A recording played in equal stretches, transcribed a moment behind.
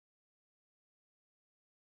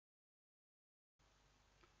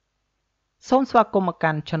សូមស្វាគមន៍មក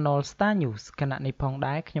កាន់ Channel StarNews គណៈនេះផង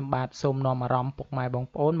ដែរខ្ញុំបាទសូមនាំអារម្មណ៍ពុកម៉ែបង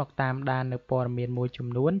ប្អូនមកតាមដាននៅព័ត៌មានមួយចំ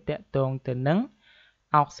នួនតាក់ទងទៅនឹង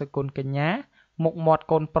អោកសគុណកញ្ញាមុខមាត់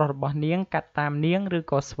កូនប្រុសរបស់នាងកាត់តាមនាងឬ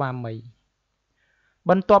ក៏ស្វាមី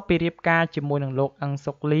បន្ទាប់ពីរៀបការជាមួយនឹងលោកអឹង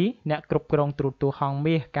សុកលីអ្នកគ្រប់គ្រងទូរទស្សន៍ហង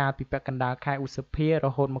មាសកាលពីពាក់កណ្ដាលខែឧសភារ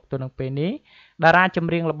ហូតមកទល់នឹងពេលនេះតារាច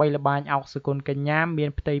ម្រៀងល្បីល្បាញអោកសគុណកញ្ញាមាន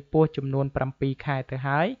ផ្ទៃពោះចំនួន7ខែទៅ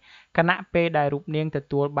ហើយគណៈពេលដែលរូបនាងទ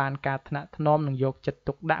ទួលបានការថ្នាក់ថ្នមនិងយកចិត្ត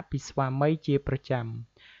ទុកដាក់ពីស្វាមីជាប្រចាំ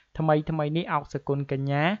ថ្មីនេះអោកសគុណកញ្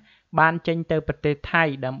ញាបានចេញទៅប្រទេសថៃ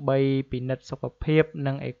ដើម្បីពិនិត្យសុខភាព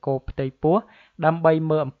និងអេកូផ្ទៃពោះដើម្បី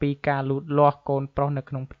មើលអំពីការលូតលាស់កូនប្រុសនៅ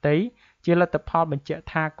ក្នុងផ្ទៃជាលទ្ធផលបញ្ជាក់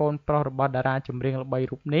ថាកូនប្រុសរបស់តារាចម្រៀងល្បី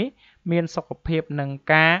រូបនេះមានសុខភាពនិង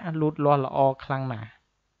ការលូតលាស់ល្អខ្លាំងណាស់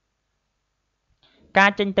កា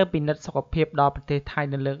រចេញទៅពិនិត្យសុខភាពដល់ប្រទេសថៃ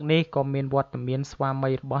នៅលើកនេះក៏មានវត្តមានស្វា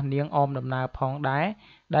មីរបស់នាងអមដំណើរផងដែរ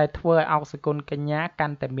ដែលធ្វើឲ្យអោកសគុណកញ្ញាកា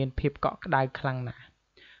ន់តែមានភាពកក់ក្ដៅខ្លាំងណាស់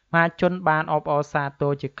មហាជនបានអបអរសាទ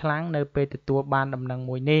រជាខ្លាំងនៅពេលទទួលបានដំណឹង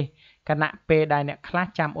មួយនេះគណៈពេលដែលអ្នកខ្លះ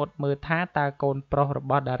ចាំអត់មើលថាតើកូនប្រុសរ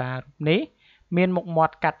បស់តារារូបនេះមានមុខមា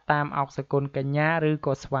ត់កាត់តាមអោកសគុណកញ្ញាឬ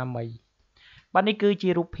ក៏ស្វាមីបាទនេះគឺជា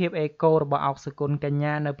រូបភាពអេកូរបស់អោកសគុណកញ្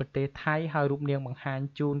ញានៅប្រទេសថៃហើយរូបនាងបង្ហាញ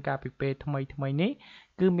ជូនកាលពីពេលថ្មីនេះ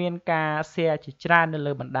គឺមានការ share ជាច្រើននៅ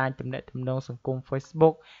លើបណ្ដាញទំនាក់ទំនងសង្គម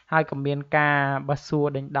Facebook ហើយក៏មានការបាសួរ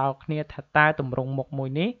ដេញដោលគ្នាថាតើទម្រង់មុខមួយ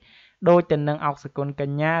នេះដូចទៅនឹងអោកសគុណក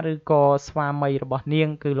ញ្ញាឬក៏ស្វាមីរបស់នាង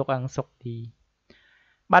គឺលោកអឹងសុកទី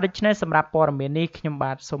បាទដូច្នេះសម្រាប់ព័ត៌មាននេះខ្ញុំ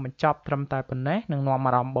បាទសូមបញ្ចប់ត្រឹមតែប៉ុណ្ណេះនឹងនាំ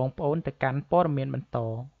អារម្មណ៍បងប្អូនទៅកាន់ព័ត៌មានបន្ត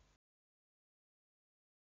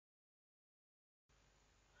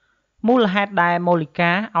មូលហេតុដែលម៉ូលី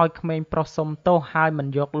កាឲ្យក្មេងប្រុសសុំទោសហើយមិន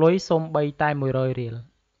យកលុយសូម្បីតែ100រៀល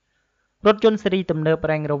រថយន្តស៊េរីទំនើប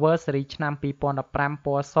Range Rover ស៊េរីឆ្នាំ2015ព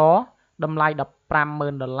ណ៌សតម្លៃ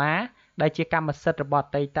$150,000ដែលជាកម្មសិទ្ធិរបស់អ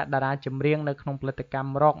តីតតារាចម្រៀងនៅក្នុងផលិតកម្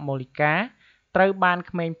មរ៉កម៉ូលីកាត្រូវបាន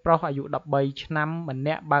ក្មេងប្រុសអាយុ13ឆ្នាំម្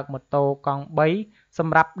នាក់បើកម៉ូតូកង់3ស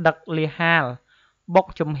ម្រាប់ដឹកលាហាលបុក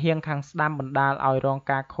ចំហៀងខាងស្ដាំបណ្ដាលឲ្យរង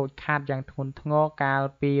ការខូចខាតយ៉ាងធ្ងន់ធ្ងរកាល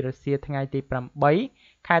ពីរសៀលថ្ងៃទី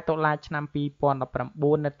8ខែតុលាឆ្នាំ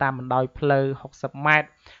2019នៅតាមបណ្ដោយផ្លូវ60ម៉ែត្រ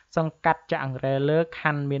សង្កាត់ចាក់អង្រែលើខ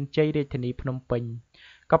ណ្ឌមានជ័យរាជធានីភ្នំពេញ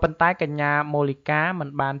ក៏ប៉ុន្តែកញ្ញាម៉ូលីកាមិន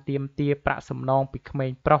បានទាមទារប្រាក់សំណងពីក្មេង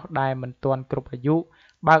ប្រុសដែលមិនទាន់គ្រប់អាយុ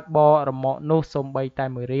បើកបររមាក់នោះសូម្បីតែ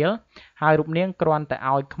1រៀលហើយរូបនាងគ្រាន់តែ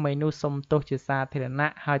ឲ្យក្មេងនោះសុំទោសជាសាធារណៈ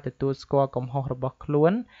ហើយទទួលស្គាល់កំហុសរបស់ខ្លួ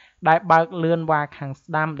នដែលបើកលឿនវ៉ាខាងស្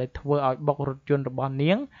ដាំដែលធ្វើឲ្យបុករថយន្តរបស់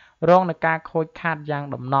នាងរងនឹងការខូចខាតយ៉ាង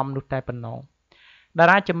ដំណំនោះតែប៉ុណ្ណោះតា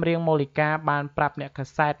រាចម្រៀងម៉ូលីកាបានប្រាប់អ្នកកា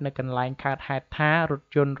សែតនៅកន្លែងកើតហេតុថារថ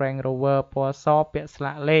យន្ត Range Rover ពណ៌សពាក់ស្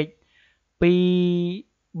លាកលេខ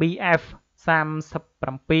 2BF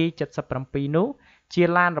 3777នោះជា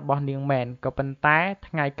ឡានរបស់នាងមែនក៏ប៉ុន្តែ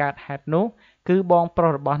ថ្ងៃកើតហេតុនោះគឺបងប្រុ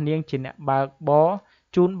សរបស់នាងជាអ្នកបើកបរ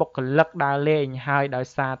ជូនបុគ្គលិកដើរលេងហើយដោយ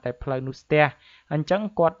សារតែផ្លូវនោះស្ទះអញ្ចឹង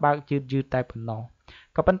គាត់បើកយឺតតែប៉ុណ្ណោះ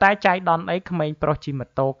ក៏ប៉ុន្តែចៃដន្យអីក្មេងប្រុសជិះម៉ូ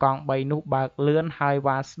តូកង់3នោះបើកលឿនហើយ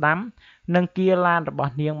វ៉ាស្ដាំនិងគៀឡានរប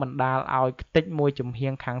ស់នាងបណ្ដាលឲ្យខ្ទេចមួយចំហៀ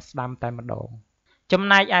ងខាងស្ដាំតែម្ដងចំ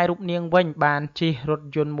ណែកឯរូបនាងវិញបានជិះរថ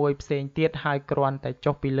យន្តមួយផ្សេងទៀតហើយគ្រាន់តែ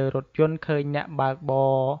ចុះពីលើរថយន្តឃើញអ្នកបើកប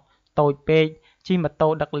រតូចពេកជិះម៉ូតូ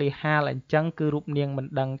ដឹកលាហាលអញ្ចឹងគឺរូបនាងមិន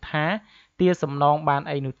ដឹងថាទារសំណងបាន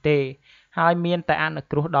អីនោះទេហើយមានតែអនុ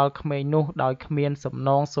គ្រោះដល់ក្មេងនោះដោយគ្មានសំណ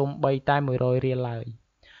ងសូម្បីតែ100រៀលឡើយ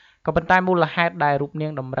ក៏ប៉ុន្តែមូលហេតុដែលរូបនា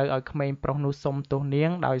ងតម្រូវឲ្យក្មេងប្រុសនោះសុំទោសនាង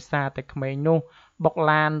ដោយសារតែក្មេងនោះបុក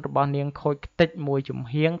ឡានរបស់នាងខូចខ្ទេចមួយចំ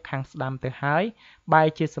ហៀងខាងស្ដាំទៅហើយបែរ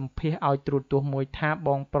ជាសម្ភាសឲ្យត្រួតទោសមួយថាប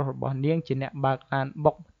ងប្រុសរបស់នាងជាអ្នកបើកឡាន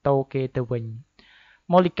បុកម៉ូតូគេទៅវិញ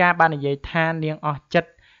ម៉ូលីកាបាននិយាយថានាងអស់ចិត្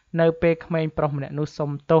តនៅពេលក្មេងប្រុសម្នាក់នោះសុំ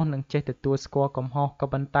ទោសនិងចេះទទួលស្គាល់កំហុសក៏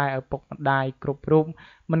ប៉ុន្តែឪពុកម្ដាយគ្រប់រូប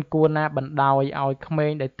មិនគួរណាបណ្ដោយឲ្យក្មេ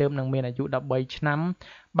ងដែលទើបនឹងមានអាយុ13ឆ្នាំ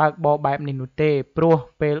បើកបរបែបនេះនោះទេព្រោះ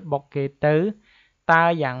ពេលបុកគេទៅតើ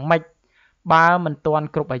យ៉ាងម៉េចបើមិនទាន់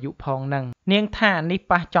គ្រប់អាយុផងនឹងនាងថានេះ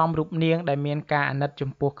ប៉ះចំរូបនាងដែលមានការអាណិត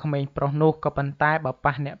ចំពោះក្មេងប្រុសនោះក៏ប៉ុន្តែបើ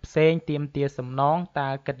ប៉ះអ្នកផ្សេងទាមទារសំណងតើ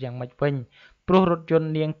គិតយ៉ាងម៉េចវិញព្រោះរថយន្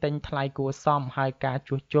តនាងទិញថ្លៃគួរសមហើយការ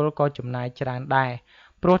ជួសជុលក៏ចំណាយច្រើនដែរ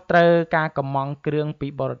ព្រោះត្រូវការកម្មង់គ្រឿងពី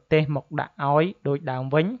បរទេសមកដាក់ឲ្យដូចដើម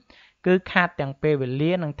វិញគឺខាតទាំងពេលវេ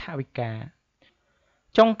លានិងថវិកា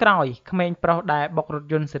ចុងក្រោយក្មេងប្រុសដែលបុករថ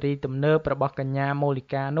យន្តស៊េរីទំនើបរបស់កញ្ញាម៉ូលី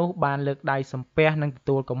កានោះបានលើកដៃសំពះនិងទ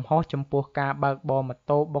ទួលកំហុសចំពោះការបើកបរម៉ូ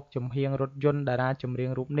តូបុកចំហៀងរថយន្តតារាចម្រៀ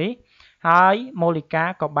ងរូបនេះហើយម៉ូលីកា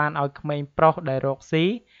ក៏បានឲ្យក្មេងប្រុសដែលរកស៊ី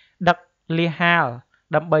ដឹកលាហាល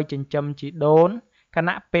ដើម្បីចិញ្ចឹមជីដូនខ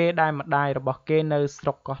ណៈពេលដែលម្ដាយរបស់គេនៅស្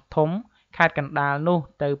រុកកោះធំខេត្តកណ្ដាលនោះ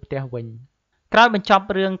ទៅផ្ទះវិញ ក្រោយបញ្ចប់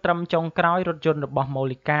រឿងត្រឹមចុងក្រោយរថយន្តរបស់ម៉ូ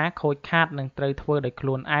លីកាខូចខាតនិងត្រូវធ្វើដោយខ្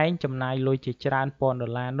លួនឯងចំណាយលុយជាច្រើនពាន់ដុ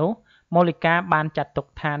ល្លារនោះម៉ូលីកាបានចាត់ទុក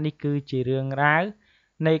ថានេះគឺជារឿងរ៉ាវ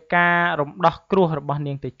នៃការរំដោះគ្រោះរបស់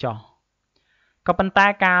នាងទៅចោះក៏ប៉ុន្តែ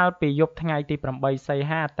កាលពីយប់ថ្ងៃទី8សី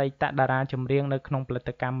ហាអតីតតារាចម្រៀងនៅក្នុងផលិត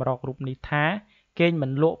កម្មរករូបនេះថាគេងមិ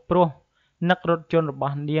នលក់ព្រោះនឹករថយន្តរប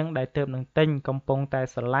ស់នាងដែលទើបនឹងទិញកំពុងតែ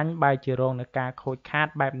ស្រឡាញ់បែរជារងនឹងការខូចខាត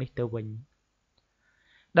បែបនេះទៅវិញ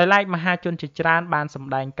ដោយឡែកមហាជនជាច្រើនបានស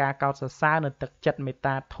ម្ដែងការកោតសរសើរនៅទឹកចិត្តមេត្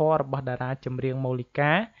តាធម៌របស់តារាចម្រៀងម៉ូលី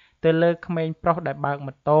កាទៅលើក្មេងប្រុសដែលបើក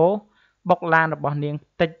ម៉ូតូបុកឡានរបស់នាង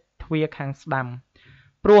តិចទ្វារខាងស្ដាំ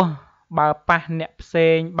ព្រោះបើប៉ះអ្នកផ្សេ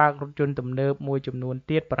ងបើករថយន្តទំនើបមួយចំនួន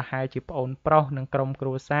ទៀតប្រហែលជាប្អូនប្រុសនិងក្រុមគ្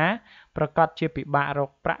រួសារប្រកាសជាពិបាករក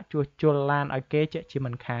ប្រាក់ជួសជុលឡានឲ្យគេជាក់ជា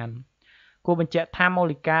មិនខានគួរបញ្ជាក់ថាម៉ូ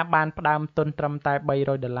លីកាបានផ្ដើមទុនត្រឹមតែ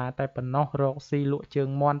$300តែប៉ុណ្ណោះរកស៊ីលក់ជើង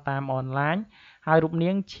មាន់តាមអនឡាញហើយរូប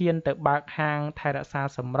នាងឈានទៅបើកហាងថែរក្សា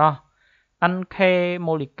សម្រស់ NK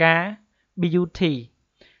Molika Beauty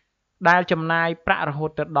ដែលចំណាយប្រាក់រហូ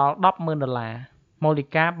តដល់$10,000ម៉ូលី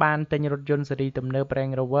កាបានទិញរថយន្តស៊េរីទំនើប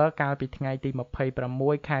Range Rover កាលពីថ្ងៃទី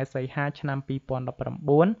26ខែសីហាឆ្នាំ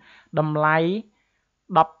2019តម្លៃ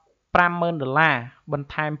$15,000បន្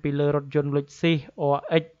ថែមពីលើរថយន្ត Lexus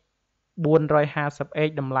RX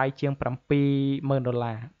 450H តម្លៃជាង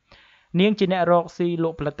$70,000នាងជាអ្នករកស៊ីល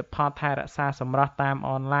ក់ផលិតផលថែរក្សាសម្រស់តាម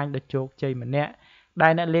អនឡាញដ៏ជោគជ័យម្នាក់ដែ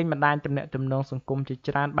លអ្នកលេងបណ្ដាញទំនាក់ទំនងសង្គមជា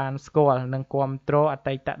ច្រើនបានស្គាល់និងគាំទ្រអ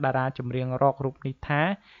តីតតារាចម្រៀងរករូបនេះថា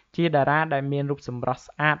ជាតារាដែលមានរូបសម្រស់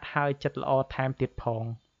ស្អាតហើយចិត្តល្អថែមទៀតផង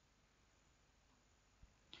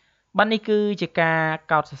បាទនេះគឺជាការ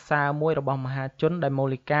កោតសរសើរមួយរបស់មហាជនដែលម៉ូ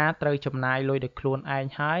លីកាត្រូវចំណាយលុយដោយខ្លួនឯង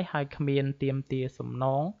ហើយគ្មានទាមទារសំណ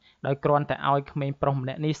ងដោយគ្រាន់តែឲ្យក្មេងប្រុសម្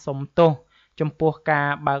នាក់នេះសុំទោសចំពោះការ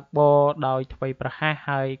បើកបរដោយធ្វេសប្រហែស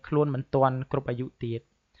ហើយខ្លួនមិនទាន់គ្រប់អាយុទៀត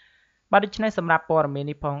បាទដូច្នេះសម្រាប់ព័ត៌មាន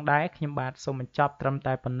នេះផងដែរខ្ញុំបាទសូមបញ្ចប់ត្រឹម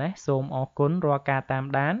តែប៉ុណ្ណេះសូមអរគុណរាល់ការតាម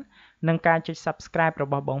ដាននិងការចុច Subscribe រ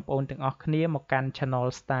បស់បងប្អូនទាំងអស់គ្នាមកកាន់ Channel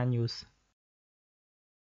Star News